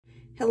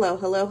Hello,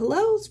 hello,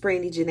 hello. It's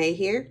Brandy Janae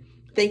here.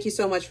 Thank you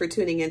so much for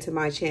tuning into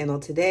my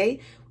channel today.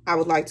 I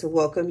would like to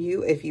welcome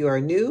you if you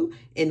are new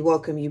and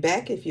welcome you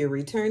back if you're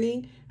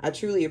returning. I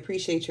truly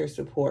appreciate your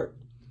support.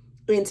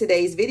 In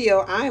today's video,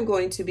 I am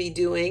going to be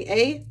doing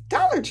a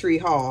Dollar Tree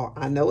haul.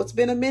 I know it's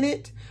been a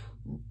minute,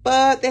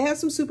 but they have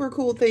some super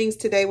cool things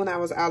today when I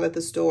was out at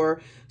the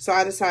store. So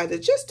I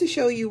decided just to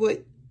show you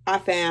what I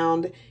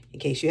found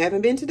in case you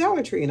haven't been to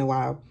Dollar Tree in a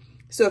while.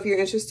 So if you're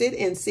interested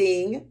in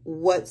seeing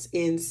what's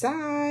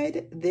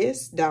inside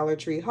this Dollar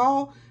Tree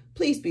haul,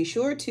 please be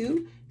sure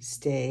to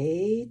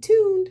stay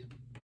tuned.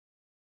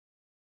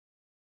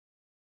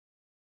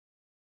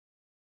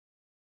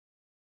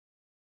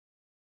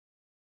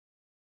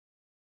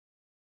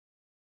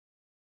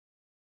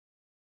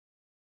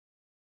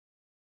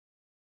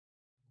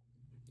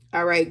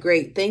 All right,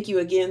 great. Thank you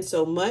again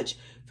so much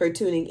for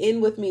tuning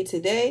in with me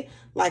today.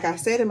 Like I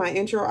said in my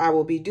intro, I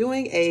will be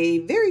doing a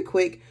very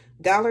quick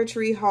Dollar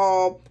Tree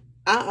haul.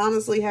 I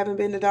honestly haven't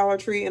been to Dollar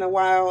Tree in a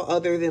while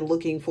other than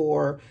looking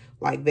for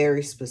like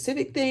very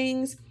specific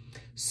things.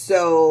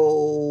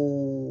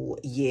 So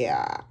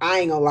yeah, I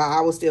ain't gonna lie.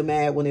 I was still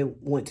mad when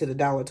it went to the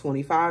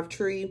 $1.25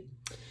 tree.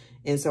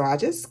 And so I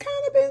just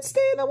kind of been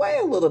staying away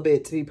a little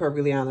bit, to be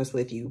perfectly honest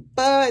with you.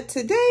 But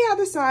today I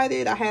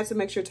decided I had some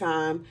extra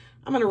time.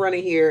 I'm going to run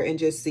in here and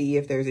just see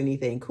if there's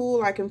anything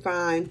cool I can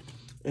find.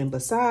 And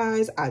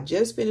besides, I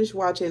just finished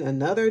watching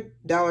another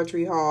Dollar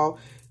Tree haul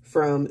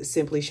from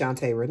Simply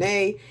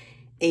Renee.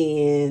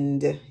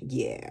 And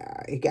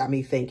yeah, it got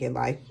me thinking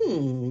like,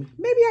 maybe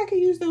I could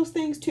use those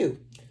things too.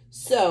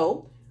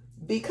 So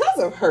because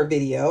of her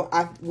video,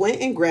 I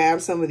went and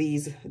grabbed some of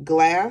these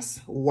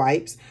glass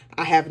wipes.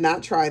 I have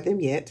not tried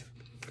them yet,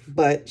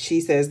 but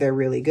she says they're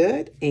really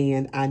good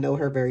and I know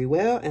her very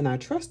well and I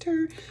trust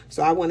her.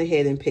 So I went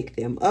ahead and picked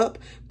them up.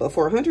 But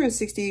for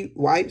 160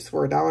 wipes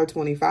for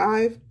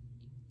 $1.25,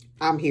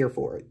 I'm here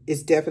for it.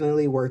 It's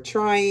definitely worth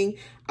trying.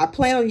 I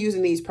plan on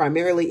using these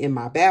primarily in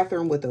my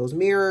bathroom with those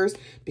mirrors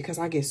because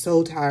I get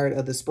so tired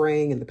of the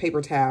spraying and the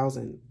paper towels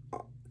and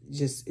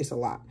just, it's a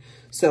lot.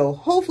 So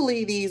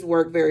hopefully these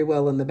work very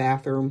well in the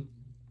bathroom.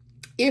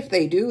 If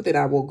they do, then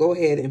I will go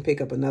ahead and pick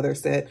up another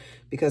set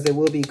because it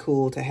will be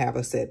cool to have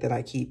a set that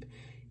I keep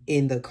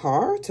in the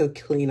car to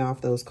clean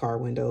off those car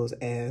windows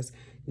as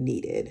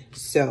needed.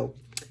 So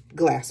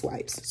glass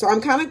wipes. So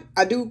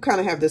I do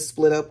kind of have this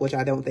split up, which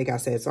I don't think I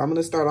said. So I'm going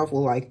to start off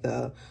with like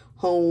the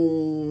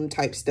home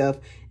type stuff.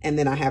 And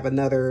then I have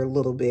another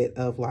little bit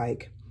of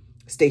like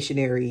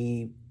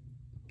stationary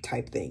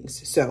type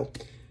things. So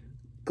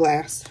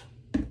glass.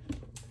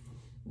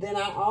 Then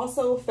I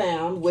also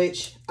found,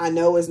 which I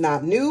know is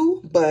not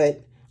new,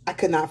 but I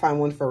could not find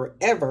one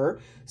forever.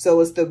 So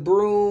it's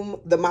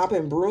the mop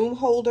and broom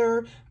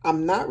holder.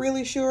 I'm not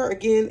really sure,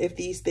 again, if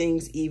these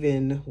things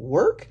even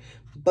work,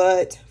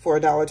 but for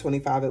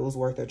 $1.25, it was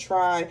worth a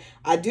try.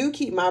 I do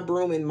keep my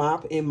broom and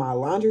mop in my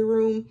laundry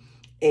room,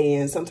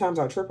 and sometimes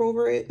I trip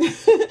over it.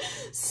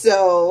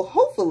 So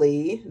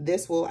hopefully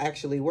this will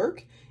actually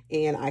work,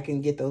 and I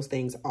can get those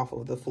things off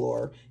of the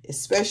floor,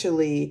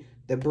 especially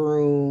the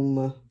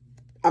broom.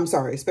 I'm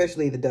sorry,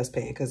 especially the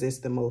dustpan because it's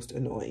the most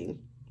annoying.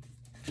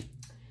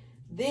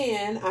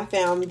 Then I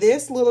found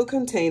this little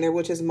container,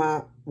 which is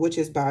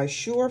by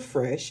Sure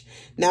Fresh.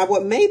 Now,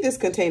 what made this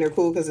container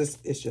cool, because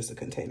it's just a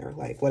container,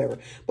 like whatever.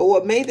 But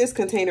what made this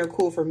container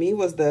cool for me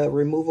was the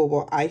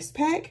removable ice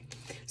pack.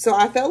 So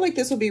I felt like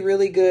this would be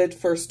really good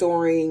for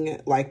storing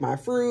like my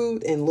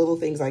fruit and little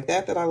things like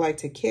that I like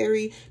to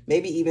carry.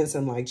 Maybe even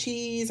some like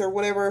cheese or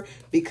whatever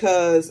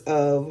because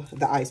of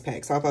the ice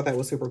pack. So I thought that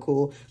was super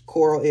cool.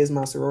 Coral is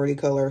my sorority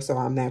color, so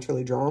I'm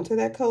naturally drawn to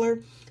that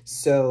color.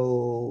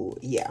 So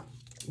yeah.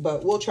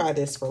 But we'll try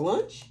this for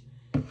lunch.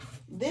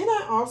 Then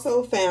I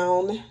also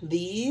found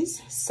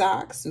these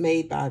socks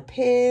made by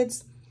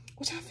Peds,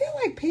 which I feel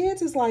like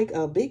Peds is like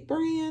a big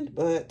brand,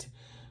 but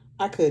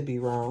I could be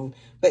wrong.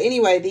 But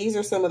anyway, these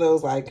are some of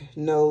those like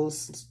no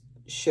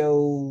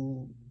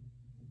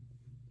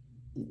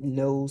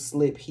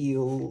slip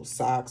heel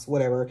socks,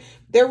 whatever.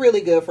 They're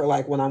really good for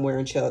like when I'm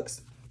wearing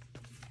Chucks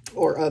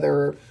or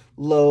other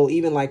low,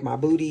 even like my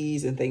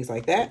booties and things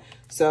like that.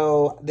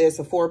 So there's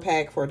a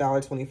 4-pack for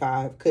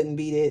 $1.25. Couldn't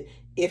beat it.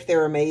 If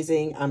they're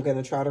amazing, I'm going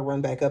to try to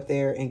run back up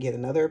there and get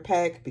another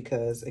pack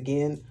because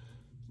again,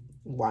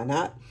 why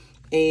not?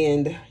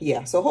 And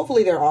yeah, so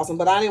hopefully they're awesome,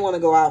 but I didn't want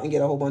to go out and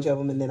get a whole bunch of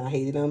them and then I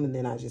hated them and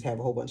then I just have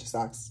a whole bunch of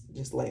socks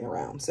just laying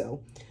around.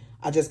 So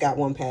I just got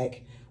 1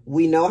 pack.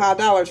 We know how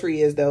Dollar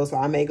Tree is though, so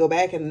I may go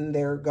back and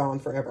they're gone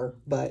forever,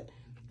 but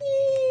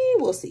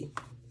we'll see.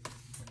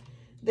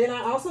 Then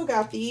I also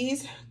got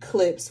these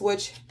clips,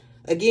 which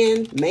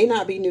again, may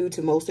not be new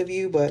to most of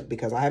you, but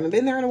because I haven't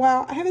been there in a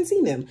while, I haven't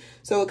seen them.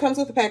 So it comes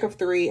with a pack of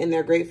 3 and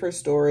they're great for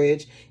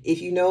storage.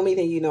 If you know me,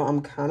 then you know I'm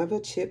kind of a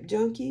chip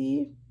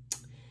junkie.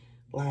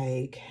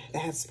 Like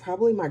that's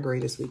probably my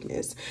greatest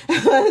weakness.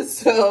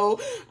 So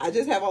I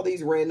just have all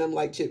these random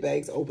like chip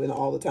bags open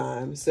all the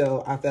time.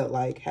 So I felt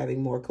like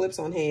having more clips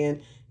on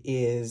hand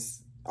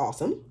is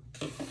awesome.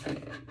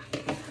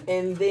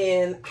 And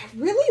then I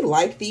really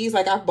like these.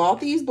 Like I've bought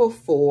these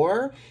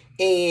before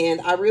And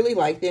I really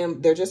like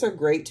them. They're just a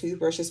great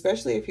toothbrush,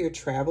 especially if you're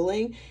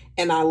traveling.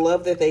 And I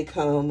love that they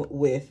come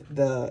with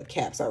the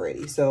caps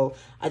already. So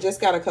I just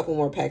got a couple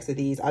more packs of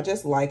these. I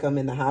just like them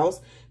in the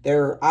house.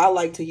 I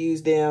like to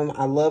use them.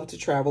 I love to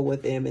travel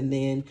with them. And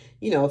then,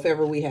 you know, if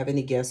ever we have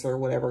any guests or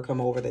whatever come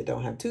over that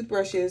don't have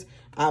toothbrushes,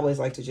 I always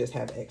like to just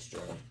have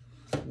extra.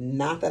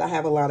 Not that I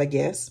have a lot of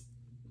guests,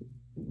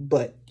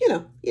 but, you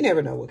know, you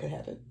never know what could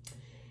happen.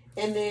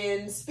 And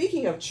then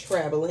speaking of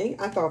traveling,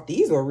 I thought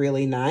these were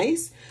really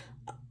nice.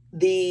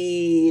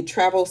 The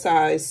travel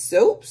size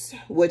soaps,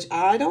 which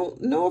I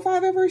don't know if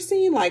I've ever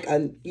seen like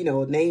a, you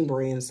know, name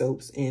brand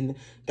soaps in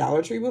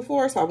Dollar Tree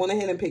before. So I went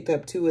ahead and picked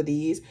up 2 of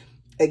these.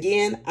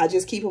 Again, I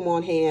just keep them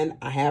on hand.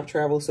 I have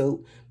travel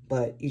soap,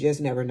 but you just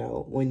never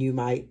know when you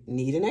might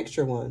need an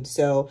extra one.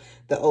 So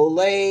the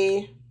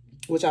Olay,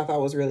 which I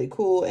thought was really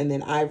cool, and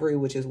then Ivory,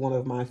 which is one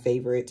of my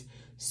favorite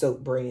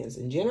soap brands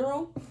in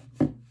general.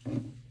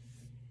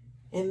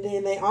 And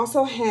then they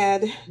also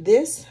had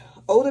this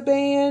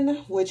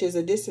Odoban, which is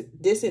a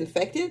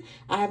disinfectant.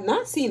 I have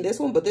not seen this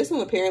one, but this one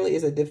apparently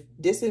is a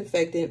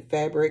disinfectant,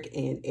 fabric,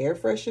 and air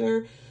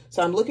freshener.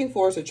 So I'm looking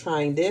forward to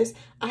trying this.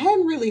 I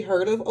hadn't really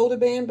heard of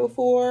Odoban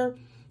before.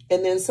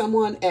 And then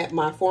someone at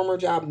my former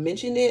job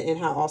mentioned it and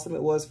how awesome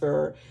it was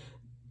for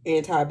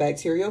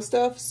antibacterial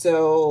stuff.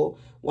 So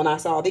when I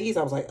saw these,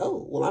 I was like,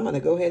 oh, well, I'm going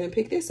to go ahead and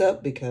pick this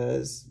up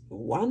because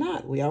why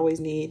not? We always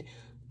need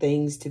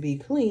things to be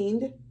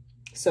cleaned.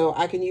 So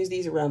I can use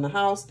these around the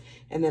house,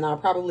 and then I'll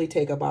probably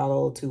take a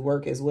bottle to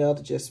work as well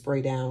to just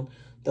spray down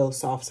those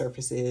soft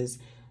surfaces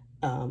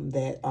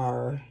that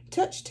are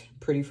touched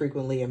pretty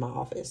frequently in my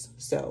office.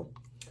 So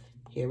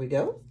here we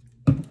go.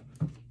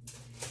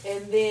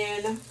 And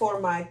then for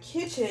my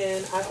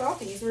kitchen, I thought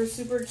these were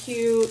super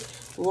cute.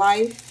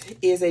 Life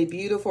is a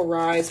beautiful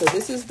ride. So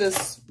this is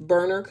this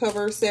burner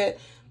cover set.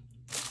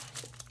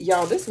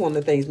 Y'all, this is one of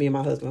the things me and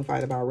my husband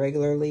fight about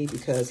regularly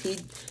because he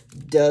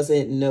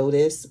doesn't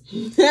notice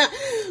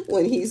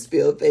when he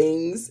spilled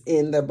things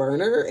in the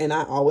burner. And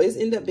I always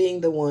end up being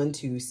the one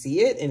to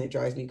see it, and it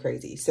drives me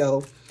crazy.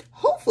 So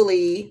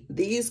hopefully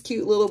these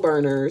cute little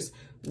burners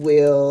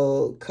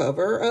will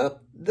cover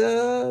up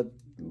the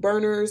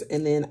burners,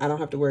 and then I don't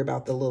have to worry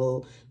about the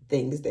little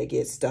things that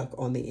get stuck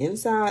on the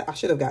inside. I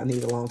should have gotten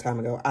these a long time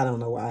ago. I don't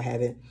know why I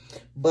haven't,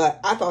 but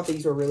I thought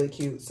these were really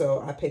cute.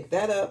 So I picked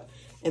that up.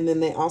 And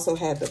then they also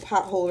had the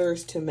pot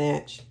holders to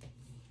match.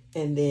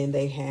 And then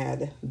they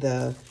had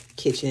the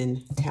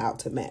kitchen towel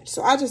to match.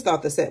 So I just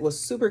thought the set was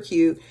super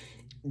cute.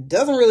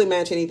 Doesn't really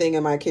match anything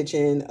in my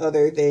kitchen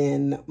other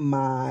than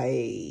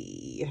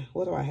my,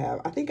 what do I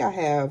have? I think I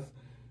have,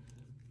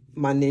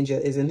 my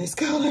Ninja is in this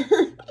color.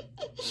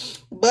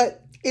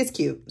 But it's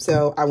cute.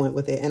 So I went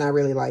with it. And I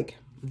really like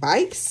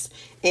bikes.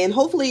 And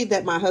hopefully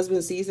that my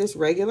husband sees this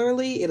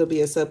regularly. It'll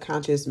be a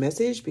subconscious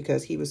message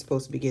because he was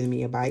supposed to be getting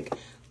me a bike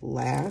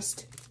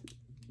last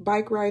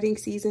bike riding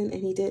season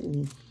and he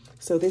didn't.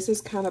 So this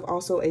is kind of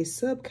also a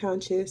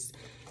subconscious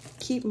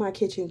keep my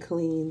kitchen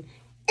clean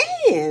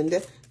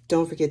and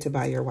don't forget to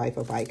buy your wife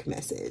a bike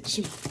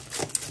message.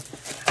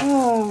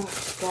 Oh,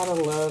 gotta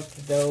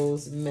love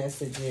those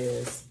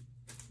messages.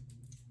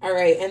 All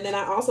right, and then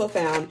I also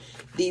found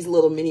these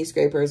little mini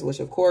scrapers, which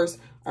of course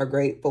are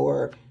great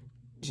for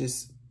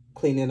just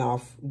cleaning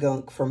off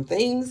gunk from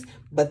things.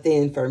 But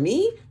then for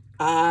me,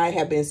 I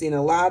have been seeing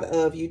a lot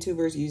of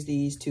YouTubers use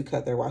these to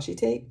cut their washi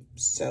tape.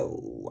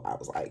 So I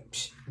was like,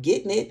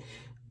 getting it.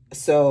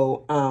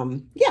 So,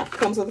 yeah,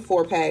 comes with a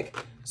 4-pack.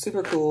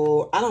 Super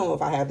cool. I don't know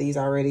if I have these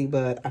already,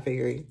 but I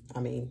figure, I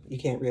mean, you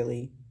can't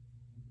really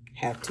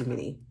have too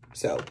many.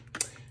 So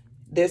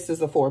this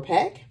is a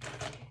 4-pack.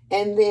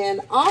 And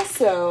then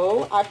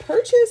also I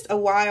purchased a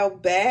while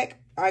back,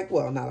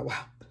 well, not a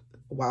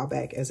while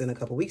back, as in a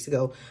couple weeks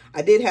ago,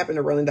 I did happen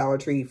to run in Dollar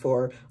Tree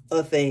for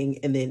a thing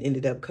and then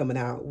ended up coming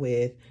out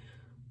with,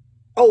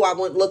 oh, I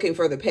went looking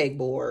for the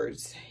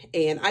pegboards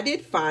and I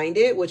did find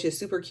it, which is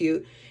super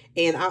cute.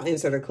 And I'll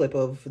insert a clip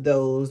of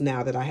those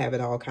now that I have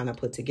it all kind of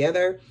put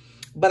together.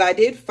 But I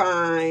did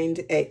find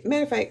a,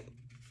 matter of fact,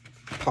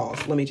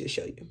 pause, let me just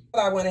show you.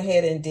 What I went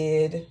ahead and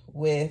did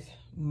with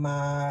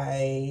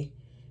my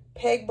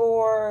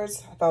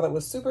pegboards, I thought it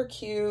was super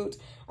cute.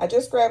 I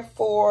just grabbed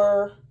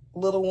 4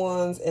 little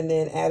ones and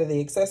then added the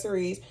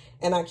accessories,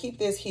 and I keep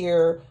this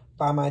here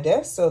by my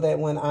desk so that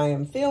when I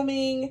am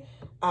filming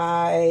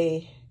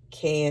I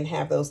can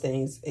have those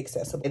things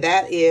accessible.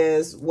 That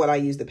is what I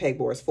use the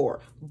pegboards for.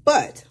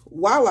 But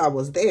while I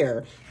was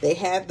there, they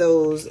had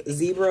those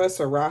zebra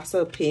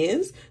Sarasa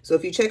pins. So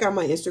if you check out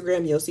my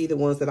Instagram, you'll see the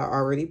ones that I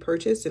already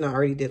purchased, and I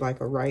already did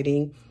like a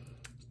writing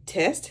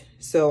test,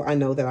 so I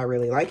know that I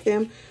really like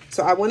them.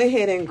 So I went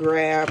ahead and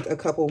grabbed a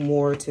couple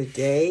more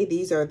today.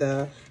 These are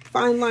the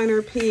fine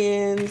liner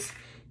pens,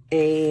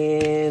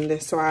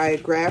 and so I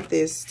grabbed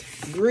this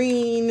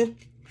green,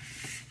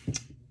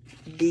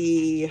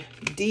 the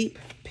deep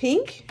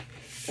pink,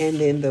 and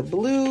then the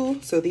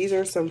blue. So these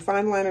are some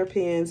fine liner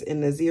pens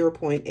in the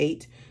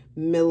 0.8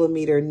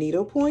 millimeter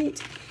needle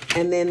point.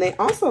 And then they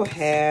also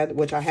had,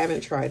 which I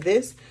haven't tried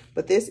this,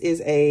 but this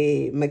is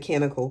a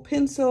mechanical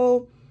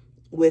pencil.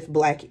 with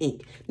black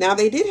ink. Now,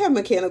 they did have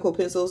mechanical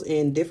pencils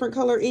in different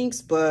color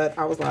inks, but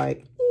I was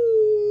like,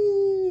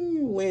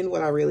 when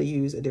would I really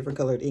use a different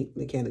colored ink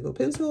mechanical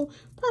pencil?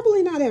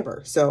 Probably not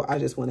ever. So I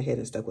just went ahead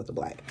and stuck with the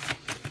black.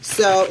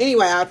 So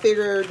anyway, I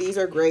figured these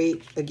are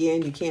great.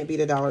 Again, you can't beat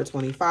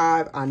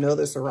 $1.25. I know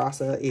that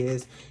Sarasa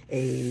is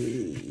a,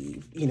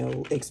 you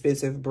know,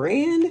 expensive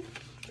brand.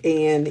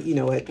 And, you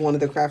know, at one of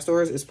the craft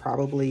stores is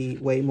probably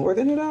way more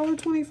than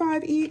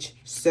 $1.25 each.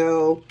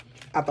 So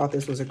I thought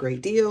this was a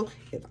great deal.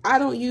 If I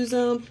don't use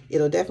them,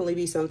 it'll definitely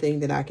be something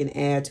that I can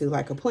add to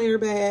like a planner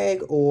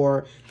bag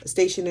or a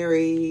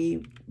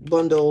stationery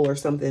bundle or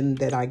something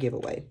that I give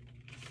away.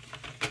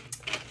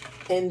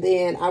 And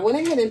then I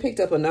went ahead and picked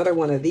up another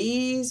one of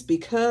these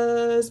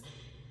because,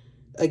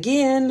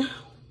 again,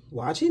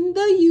 watching the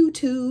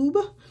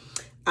YouTube,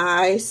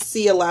 I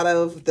see a lot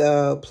of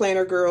the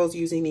planner girls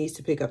using these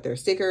to pick up their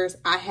stickers.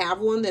 I have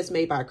one that's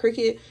made by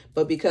Cricut,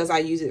 but because I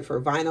use it for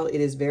vinyl, it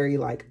is very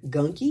like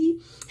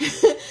gunky.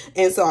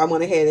 And so I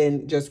went ahead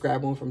and just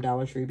grabbed one from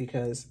Dollar Tree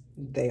because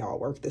they all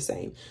work the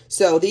same.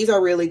 So these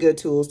are really good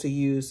tools to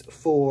use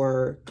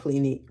for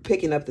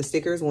picking up the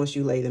stickers once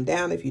you lay them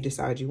down if you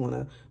decide you want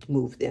to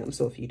move them.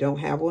 So if you don't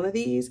have one of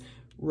these,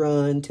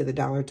 run to the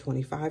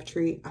 $1.25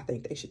 tree. I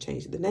think they should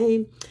change the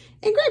name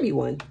and grab you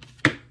one.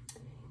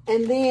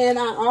 And then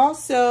I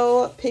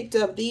also picked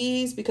up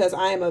these because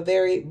I am a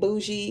very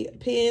bougie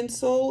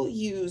pencil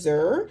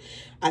user.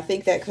 I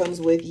think that comes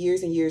with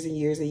years and years and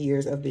years and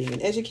years of being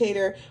an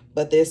educator.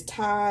 But this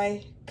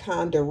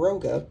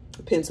Ticonderoga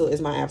pencil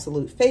is my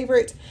absolute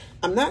favorite.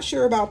 I'm not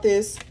sure about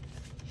this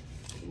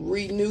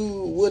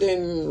renew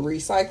wooden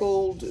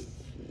recycled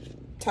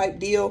type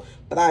deal,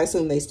 but I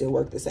assume they still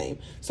work the same.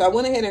 So I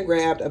went ahead and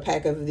grabbed a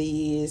pack of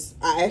these.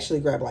 I actually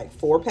grabbed like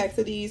 4 packs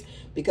of these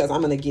because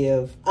I'm going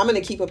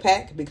to keep a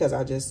pack because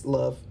I just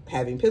love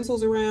having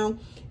pencils around.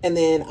 And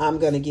then I'm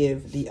going to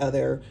give the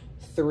other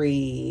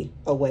 3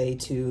 away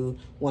to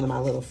one of my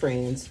little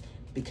friends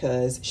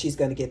because she's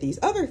going to get these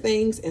other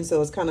things. And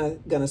so it's kind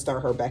of going to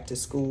start her back to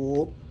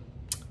school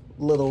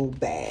little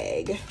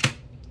bag.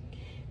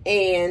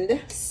 And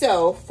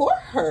so for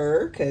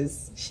her,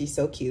 because she's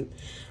so cute,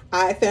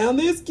 I found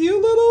this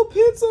cute little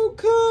pencil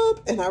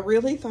cup and I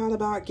really thought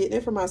about getting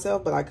it for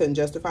myself, but I couldn't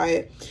justify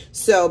it.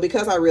 So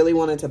because I really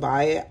wanted to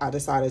buy it, I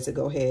decided to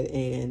go ahead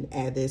and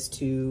add this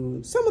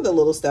to some of the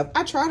little stuff.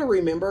 I try to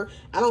remember.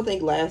 I don't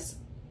think last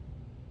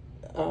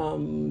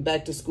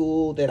back to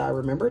school that I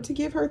remembered to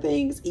give her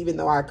things, even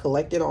though I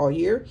collected all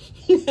year.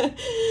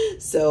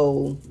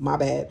 So my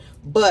bad.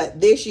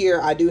 But this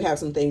year I do have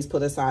some things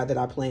put aside that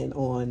I plan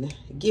on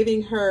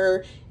giving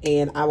her,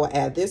 and I will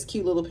add this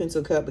cute little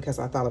pencil cup because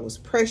I thought it was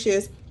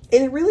precious.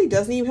 And it really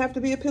doesn't even have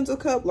to be a pencil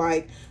cup.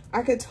 Like,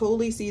 I could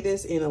totally see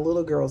this in a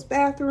little girl's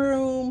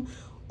bathroom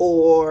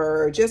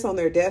or just on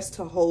their desk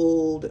to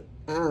hold,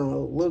 I don't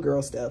know, little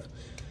girl stuff.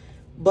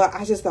 But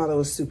I just thought it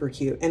was super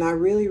cute. And I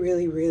really,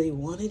 really, really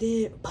wanted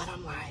it. But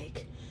I'm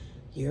like,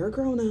 you're a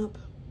grown up.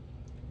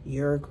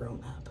 You're a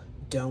grown up.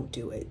 Don't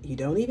do it. You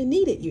don't even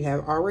need it. You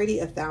have already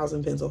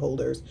 1,000 pencil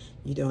holders.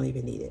 You don't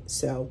even need it.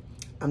 So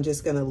I'm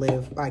just going to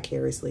live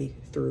vicariously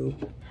through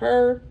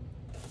her.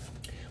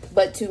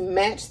 But to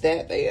match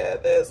that, they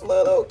had this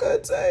little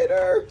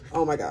container.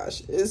 Oh my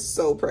gosh, it's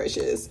so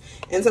precious.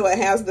 And so it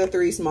has the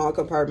 3 small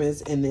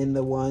compartments and then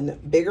the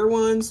 1 bigger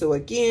one. So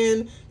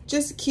again,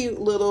 just cute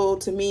little,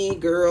 to me,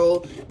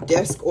 girl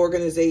desk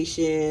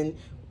organization,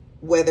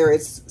 whether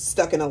it's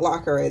stuck in a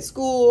locker at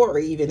school or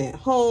even at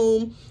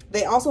home.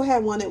 They also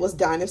had one that was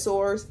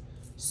dinosaurs.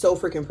 So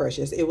freaking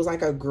precious. It was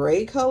like a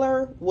gray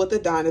color with the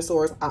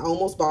dinosaurs. I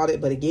almost bought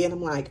it, but again,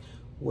 I'm like,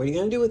 what are you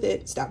gonna do with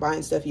it? Stop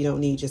buying stuff you don't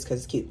need just because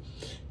it's cute.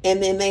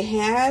 And then they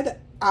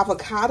had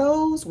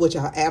avocados, which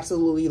I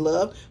absolutely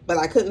love, but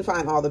I couldn't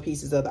find all the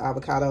pieces of the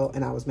avocado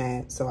and I was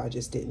mad, so I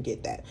just didn't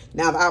get that.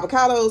 Now the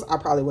avocados I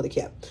probably would have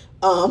kept,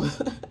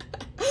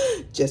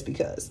 just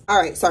because. All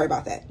right, sorry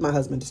about that. My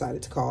husband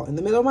decided to call in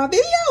the middle of my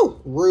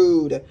video.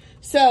 Rude.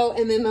 So,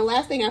 and then the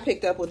last thing I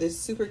picked up was this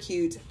super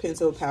cute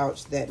pencil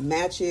pouch that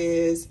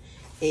matches.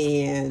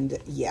 And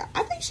yeah,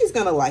 I think she's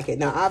gonna like it.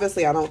 Now,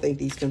 obviously, I don't think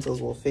these pencils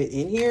will fit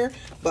in here,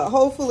 but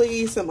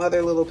hopefully some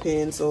other little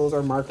pencils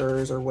or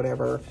markers or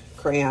whatever,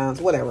 crayons,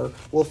 whatever,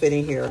 will fit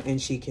in here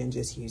and she can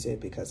just use it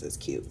because it's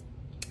cute.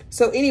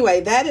 So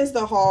anyway, that is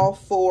the haul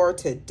for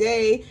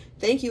today.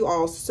 Thank you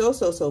all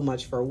so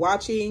much for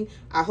watching.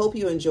 I hope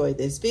you enjoyed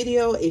this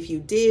video. If you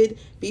did,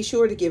 be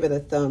sure to give it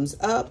a thumbs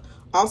up.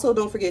 Also,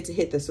 don't forget to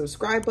hit the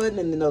subscribe button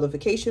and the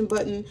notification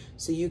button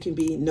so you can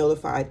be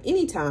notified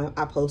anytime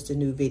I post a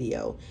new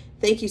video.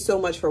 Thank you so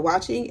much for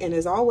watching. And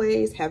as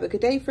always, have a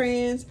good day,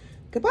 friends.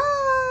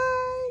 Goodbye.